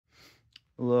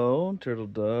Hello, turtle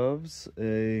doves.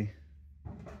 A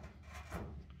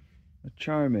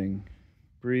charming,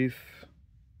 brief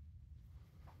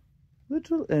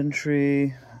little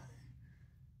entry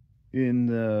in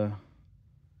the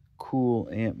cool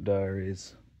amp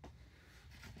diaries.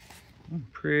 I'm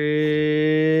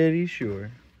pretty sure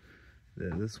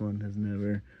that this one has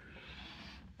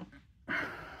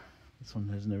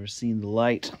never seen the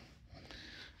light.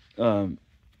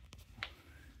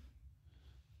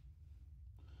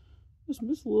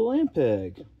 This little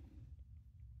Ampeg.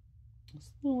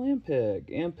 This little Ampeg.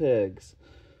 Ampegs.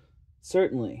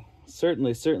 Certainly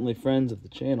friends of the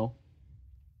channel.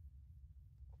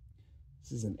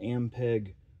 This is an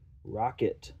Ampeg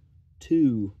Rocket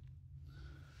 2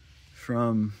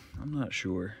 from, I'm not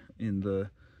sure, in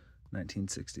the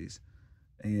 1960s.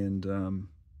 And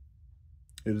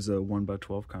it is a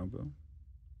 1x12 combo.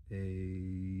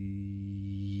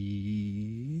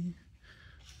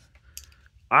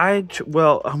 I think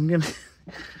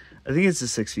it's a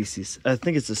 6v6. I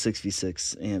think it's a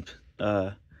 6v6 amp.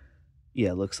 Yeah,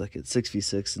 it looks like it's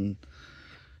 6v6 and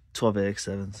 12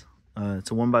 AX7s.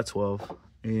 It's a 1x12,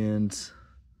 and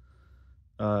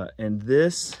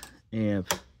this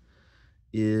amp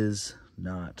is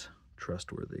not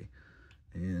trustworthy,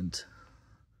 and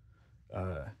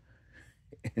I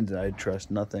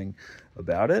trust nothing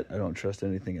about it. I don't trust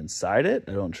anything inside it.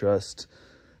 I don't trust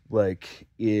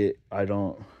it.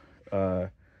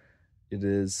 It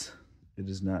is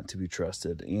not to be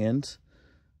trusted, and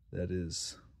that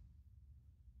is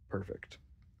perfect.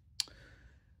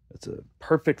 That's a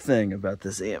perfect thing about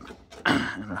this amp,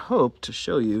 and I hope to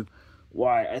show you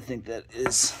why I think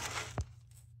that's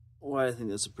a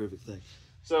perfect thing.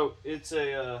 So it's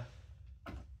a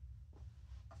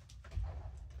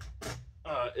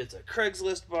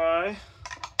Craigslist buy,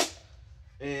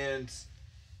 and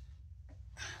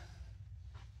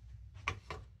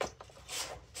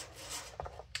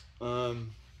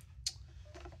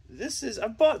this is,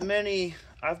 I've bought many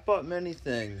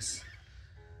things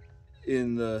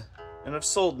and I've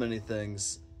sold many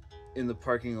things in the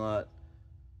parking lot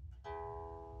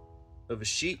of a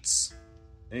Sheetz,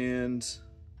 and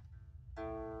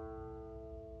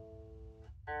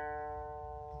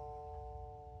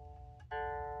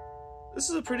this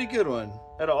is a pretty good one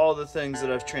out of all the things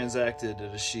that I've transacted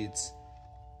at a Sheetz.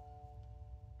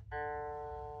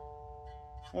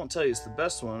 I won't tell you it's the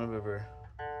best one I've ever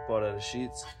bought out of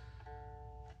Sheetz,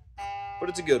 but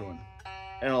it's a good one,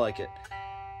 and I like it.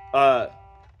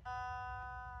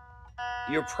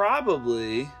 You're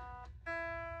probably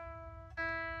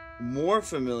more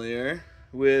familiar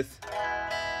with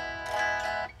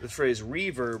the phrase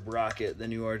reverb rocket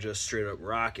than you are just straight up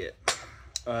rocket.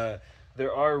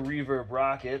 There are reverb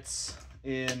rockets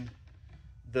in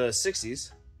the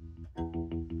 60s.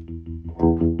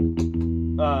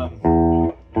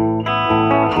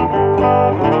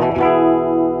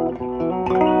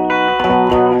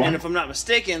 And if I'm not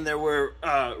mistaken, there were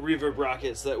reverb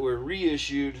rockets that were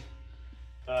reissued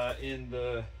in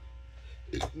the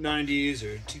 90s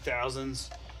or 2000s.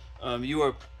 You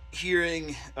are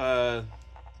hearing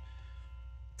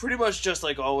pretty much just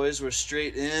like always, we're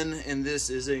straight in, and this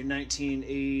is a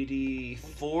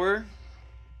 1984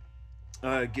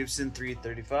 Gibson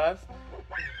 335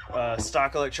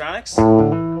 stock electronics.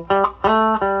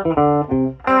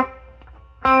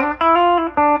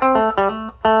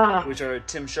 Which are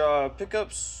Tim Shaw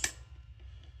pickups.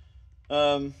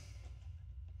 And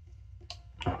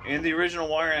the original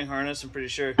wiring harness, I'm pretty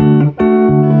sure.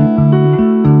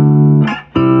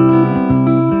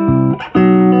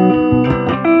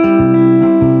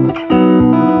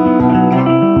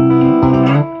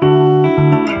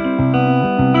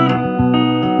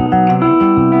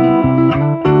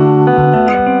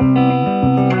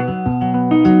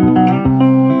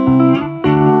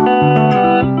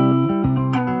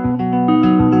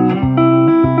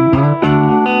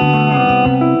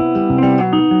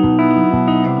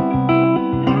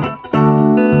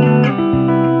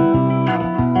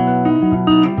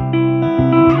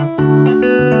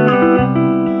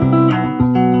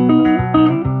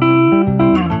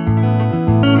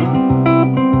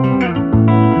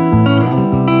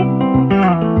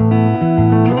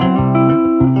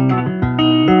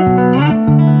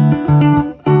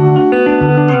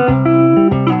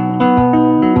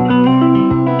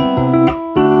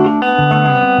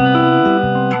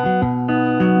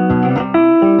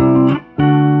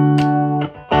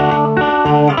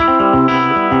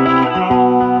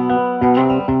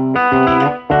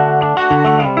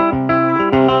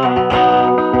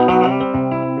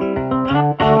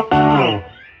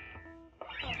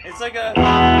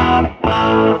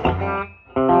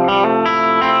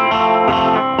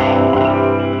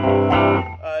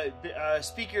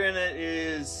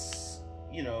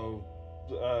 you know,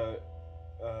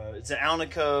 it's an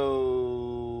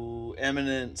Alnico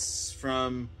Eminence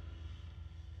from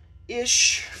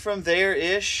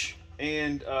there-ish,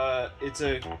 and it's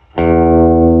a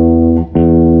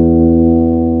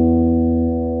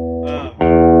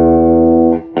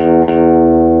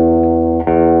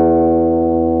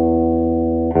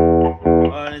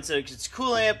and it's a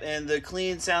cool amp, and the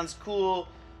clean sounds cool,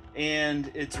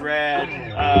 and it's rad.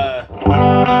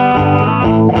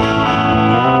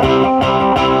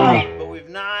 But we've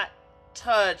not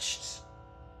touched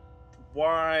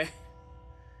why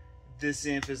this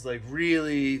amp is like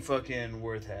really fucking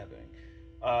worth having.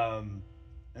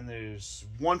 And there's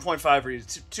 1.5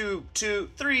 reasons,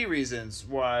 three reasons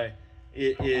why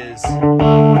it is. I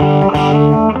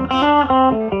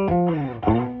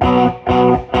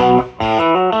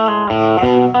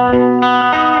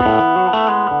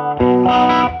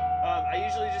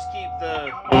usually just keep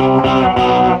the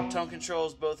tone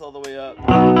controls both all the way up.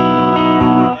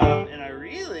 And I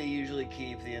really usually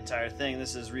keep the entire thing.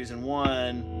 This is reason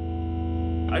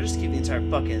one. I just keep the entire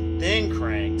fucking thing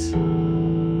cranked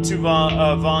to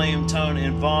volume, tone,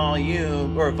 and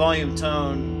volume, or volume,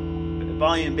 tone,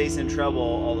 volume, bass, and treble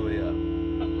all the way up.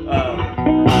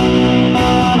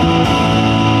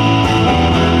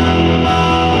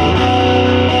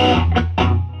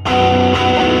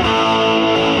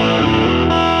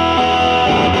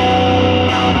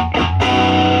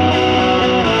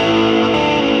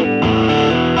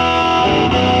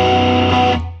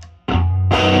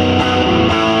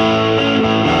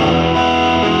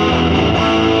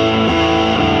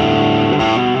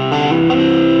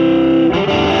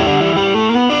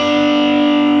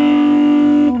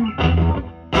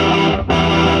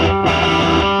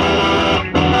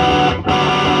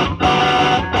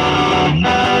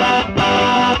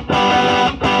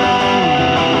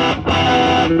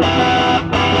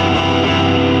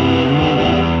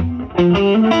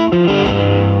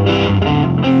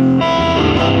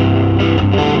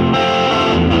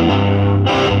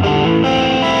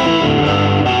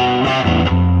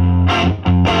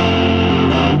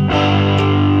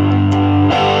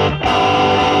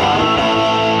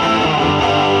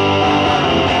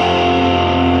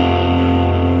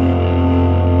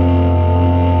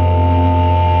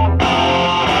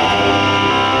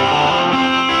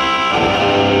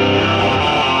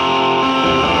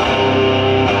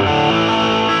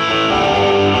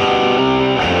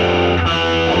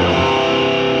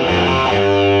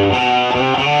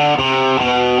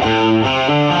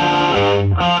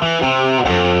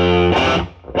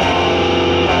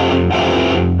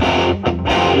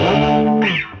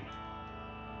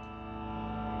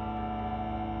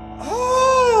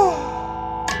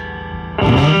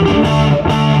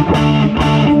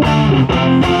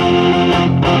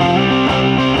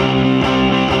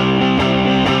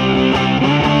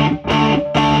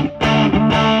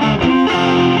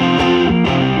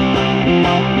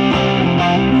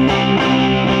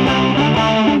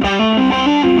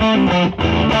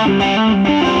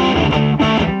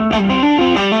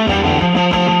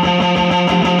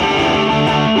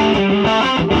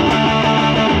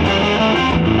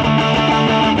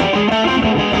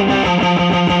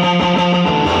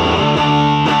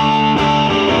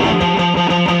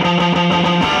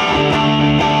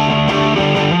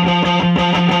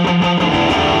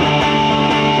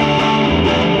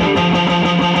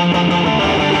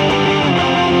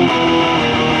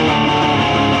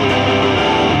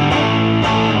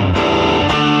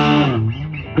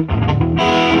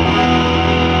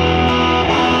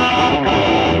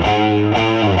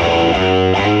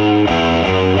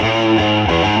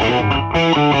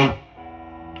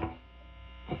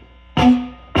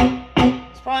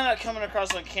 Coming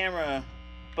across on camera,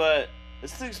 but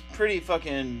this thing's pretty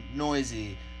fucking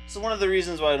noisy. So one of the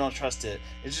reasons why I don't trust it,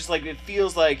 it's just like it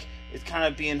feels like it's kind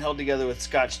of being held together with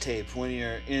scotch tape when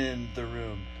you're in the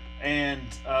room. And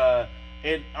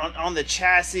it on the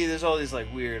chassis, there's all these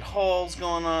like weird holes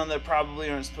going on that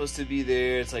probably aren't supposed to be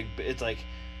there. It's like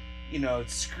you know,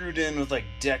 it's screwed in with like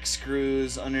deck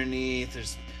screws underneath.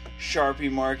 There's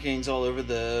Sharpie markings all over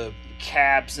the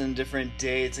caps and different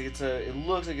dates. Like it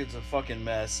looks like it's a fucking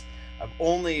mess.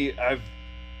 I've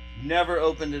never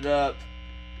opened it up.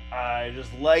 I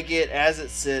just like it as it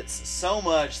sits so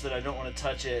much that I don't want to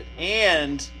touch it.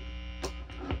 And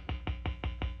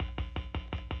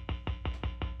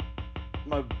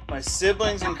my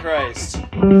siblings in Christ.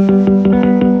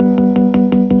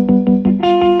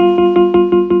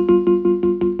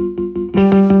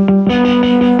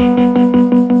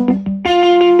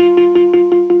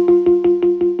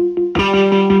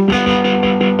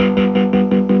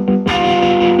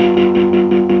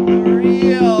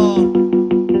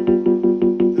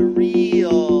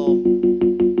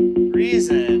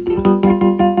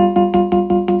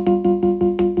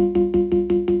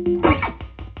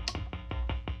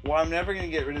 why I'm never going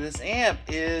to get rid of this amp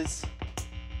is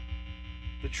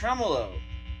the tremolo.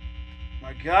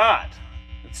 My God.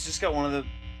 It's just got one of the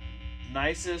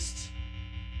nicest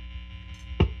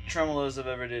tremolos I've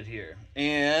ever did here.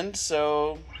 And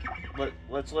so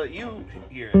let's let you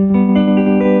hear it.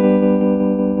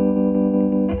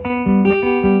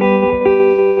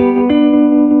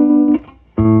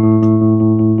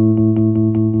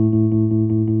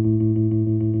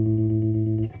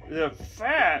 The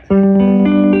fat.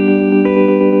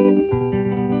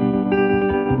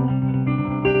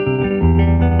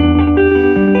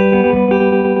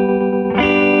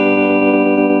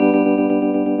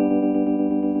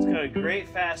 It's got a great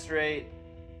fast rate.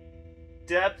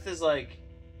 Depth is like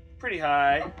pretty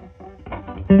high.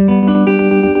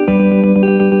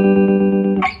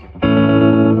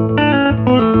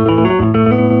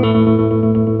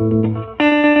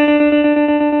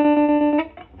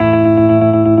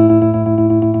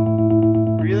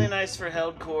 Really nice for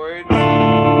held chords.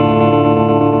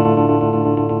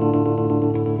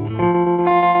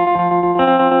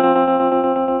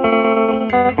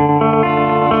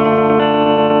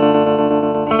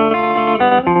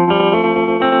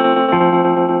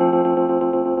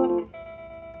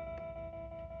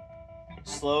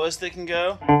 Slowest it can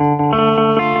go.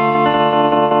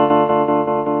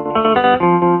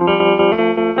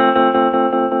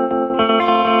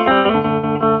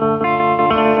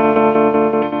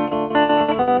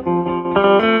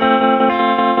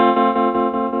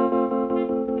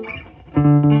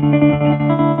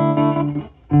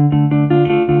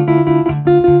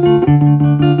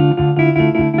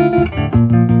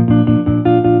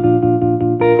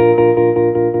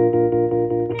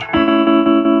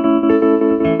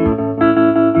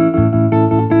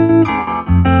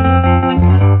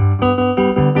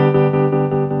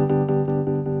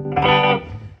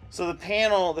 So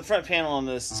the front panel on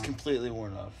this is completely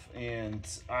worn off, and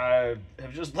I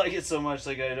have just liked it so much,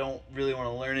 like I don't really want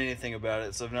to learn anything about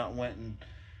it, so I've not went and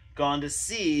gone to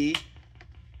see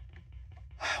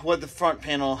what the front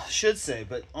panel should say.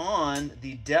 But on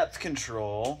the depth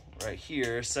control right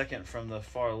here, second from the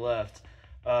far left,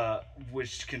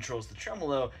 which controls the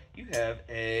tremolo, you have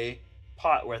a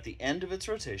pot where at the end of its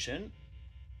rotation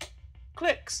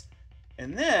clicks,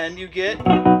 and then you get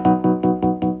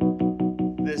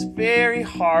this very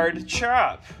hard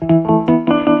chop.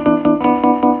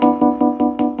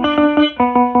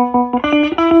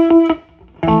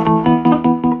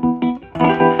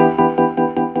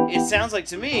 It sounds like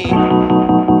to me, oh!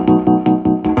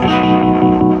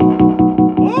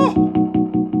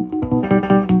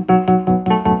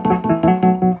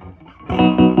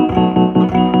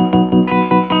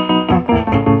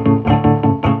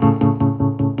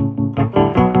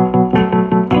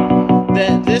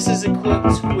 This is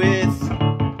equipped with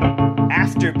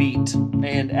Afterbeat,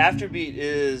 and Afterbeat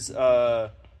is I'm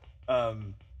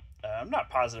not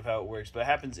positive how it works, but it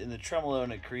happens in the tremolo,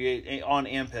 and it on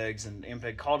Ampegs, and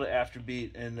Ampeg called it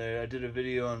Afterbeat. And I did a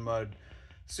video on my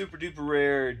super duper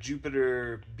rare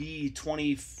Jupiter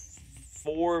B24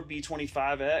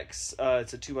 B25X.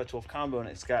 It's a 2x12 combo, and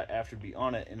it's got Afterbeat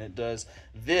on it, and it does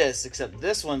this, except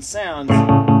this one sounds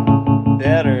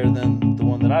better than the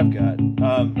one that I've got.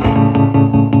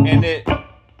 And it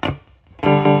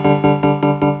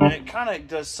kind of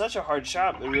does such a hard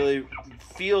chop. It really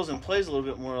feels and plays a little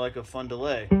bit more like a fun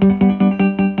delay.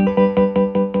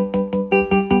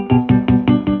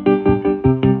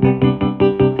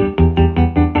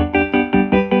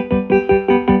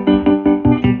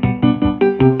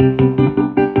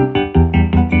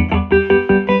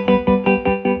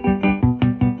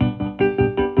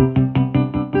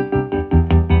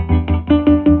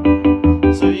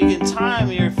 So you can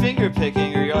time your finger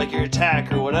picking or your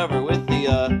attack or whatever with the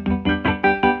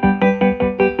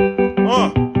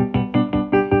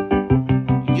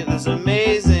you get this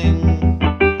amazing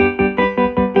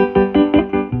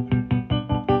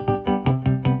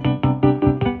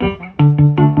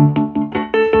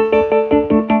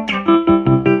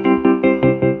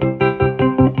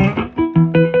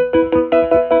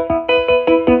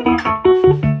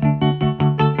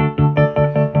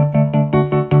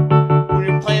when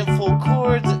you're playing full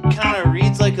chords. It kind of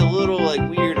reads like a little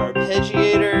weird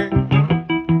arpeggiator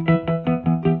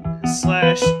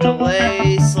 /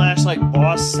 delay /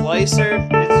 boss slicer.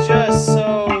 It's just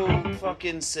so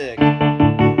fucking sick. But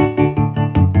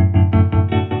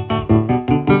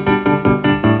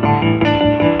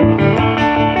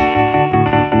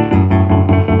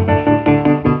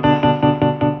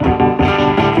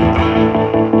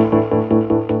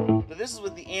this is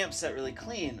with the amp set really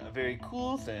clean. A very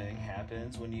cool thing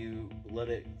happens when you let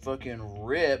it fucking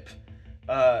rip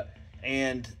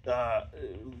and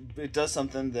it does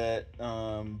something that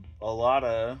a lot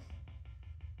of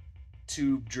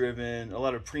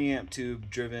preamp tube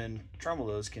driven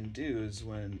tremolos can do, is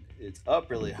when it's up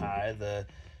really high, the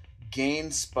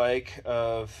gain spike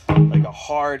of like a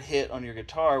hard hit on your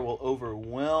guitar will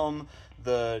overwhelm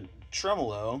the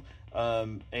tremolo,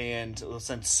 and it'll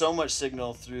send so much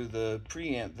signal through the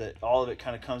preamp that all of it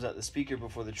kind of comes out the speaker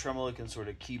before the tremolo can sort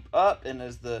of keep up. And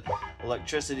as the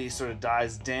electricity sort of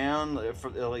dies down,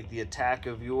 like the attack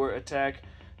of your attack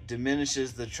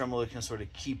diminishes, the tremolo can sort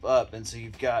of keep up, and so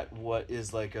you've got what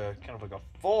is like a kind of like a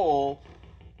full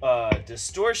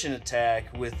distortion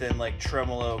attack within like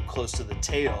tremolo close to the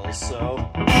tails. So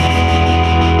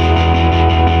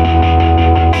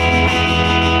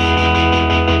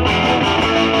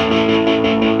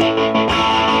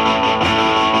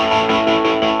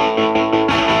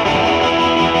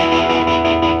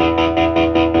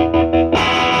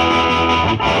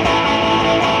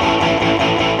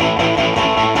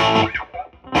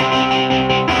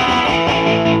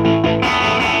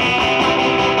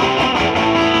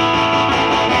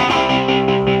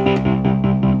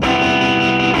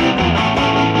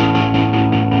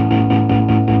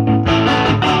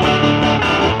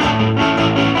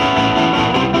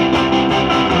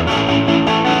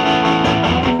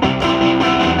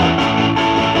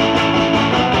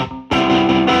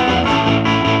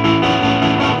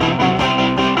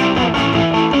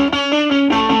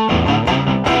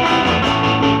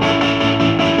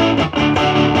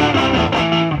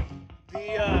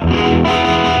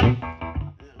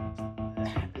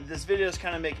this video is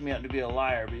kind of making me out to be a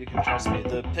liar, but you can trust me.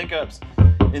 The pickups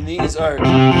in these are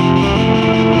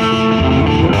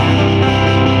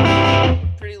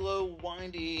pretty low,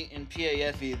 windy, and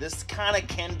PAF-y. This kind of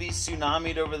can be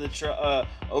tsunamied over the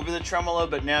tremolo,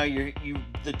 but now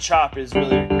the chop is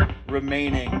really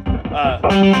remaining.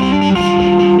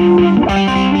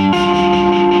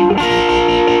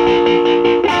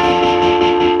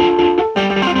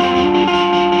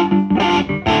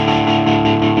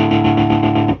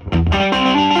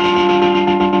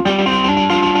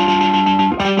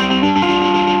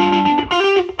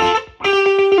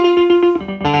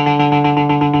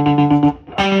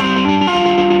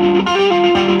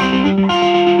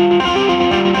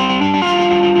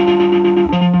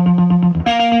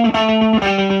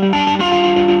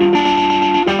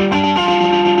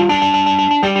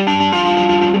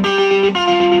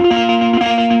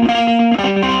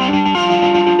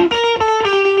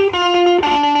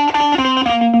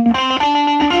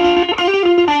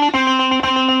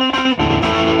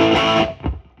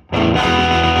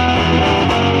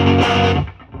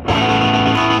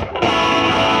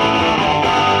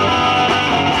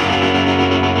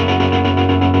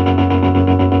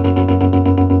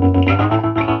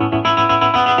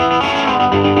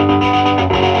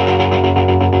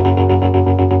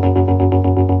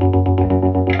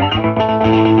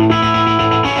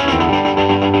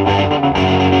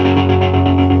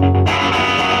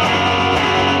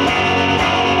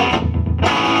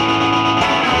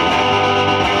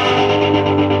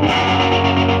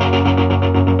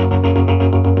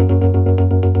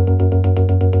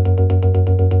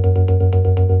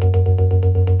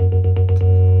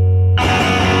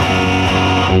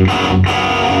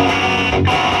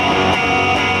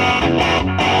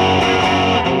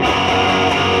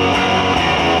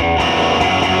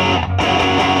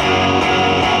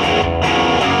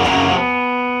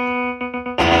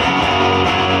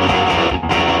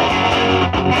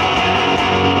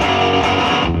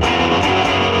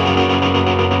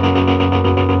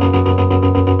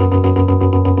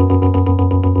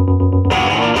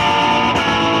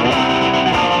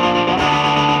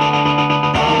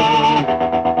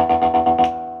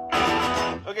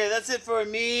 That's it for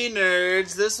me,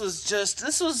 nerds. This was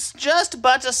just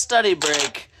about a study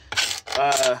break.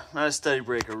 Not a study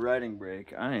break, a writing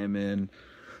break. I am in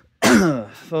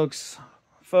folks,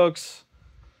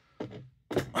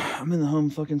 I'm in the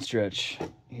home fucking stretch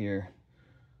here.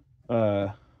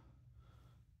 The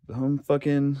home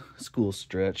fucking school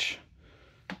stretch.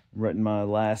 I'm writing my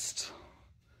last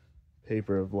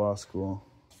paper of law school.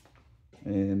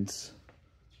 And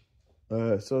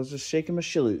so I was just shaking my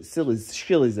shillies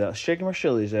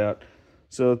out.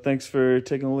 So thanks for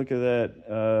taking a look at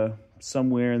that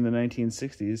somewhere in the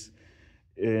 1960s.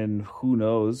 In who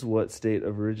knows what state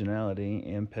of originality,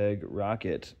 Ampeg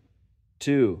Rocket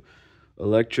 2,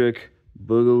 Electric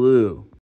Boogaloo.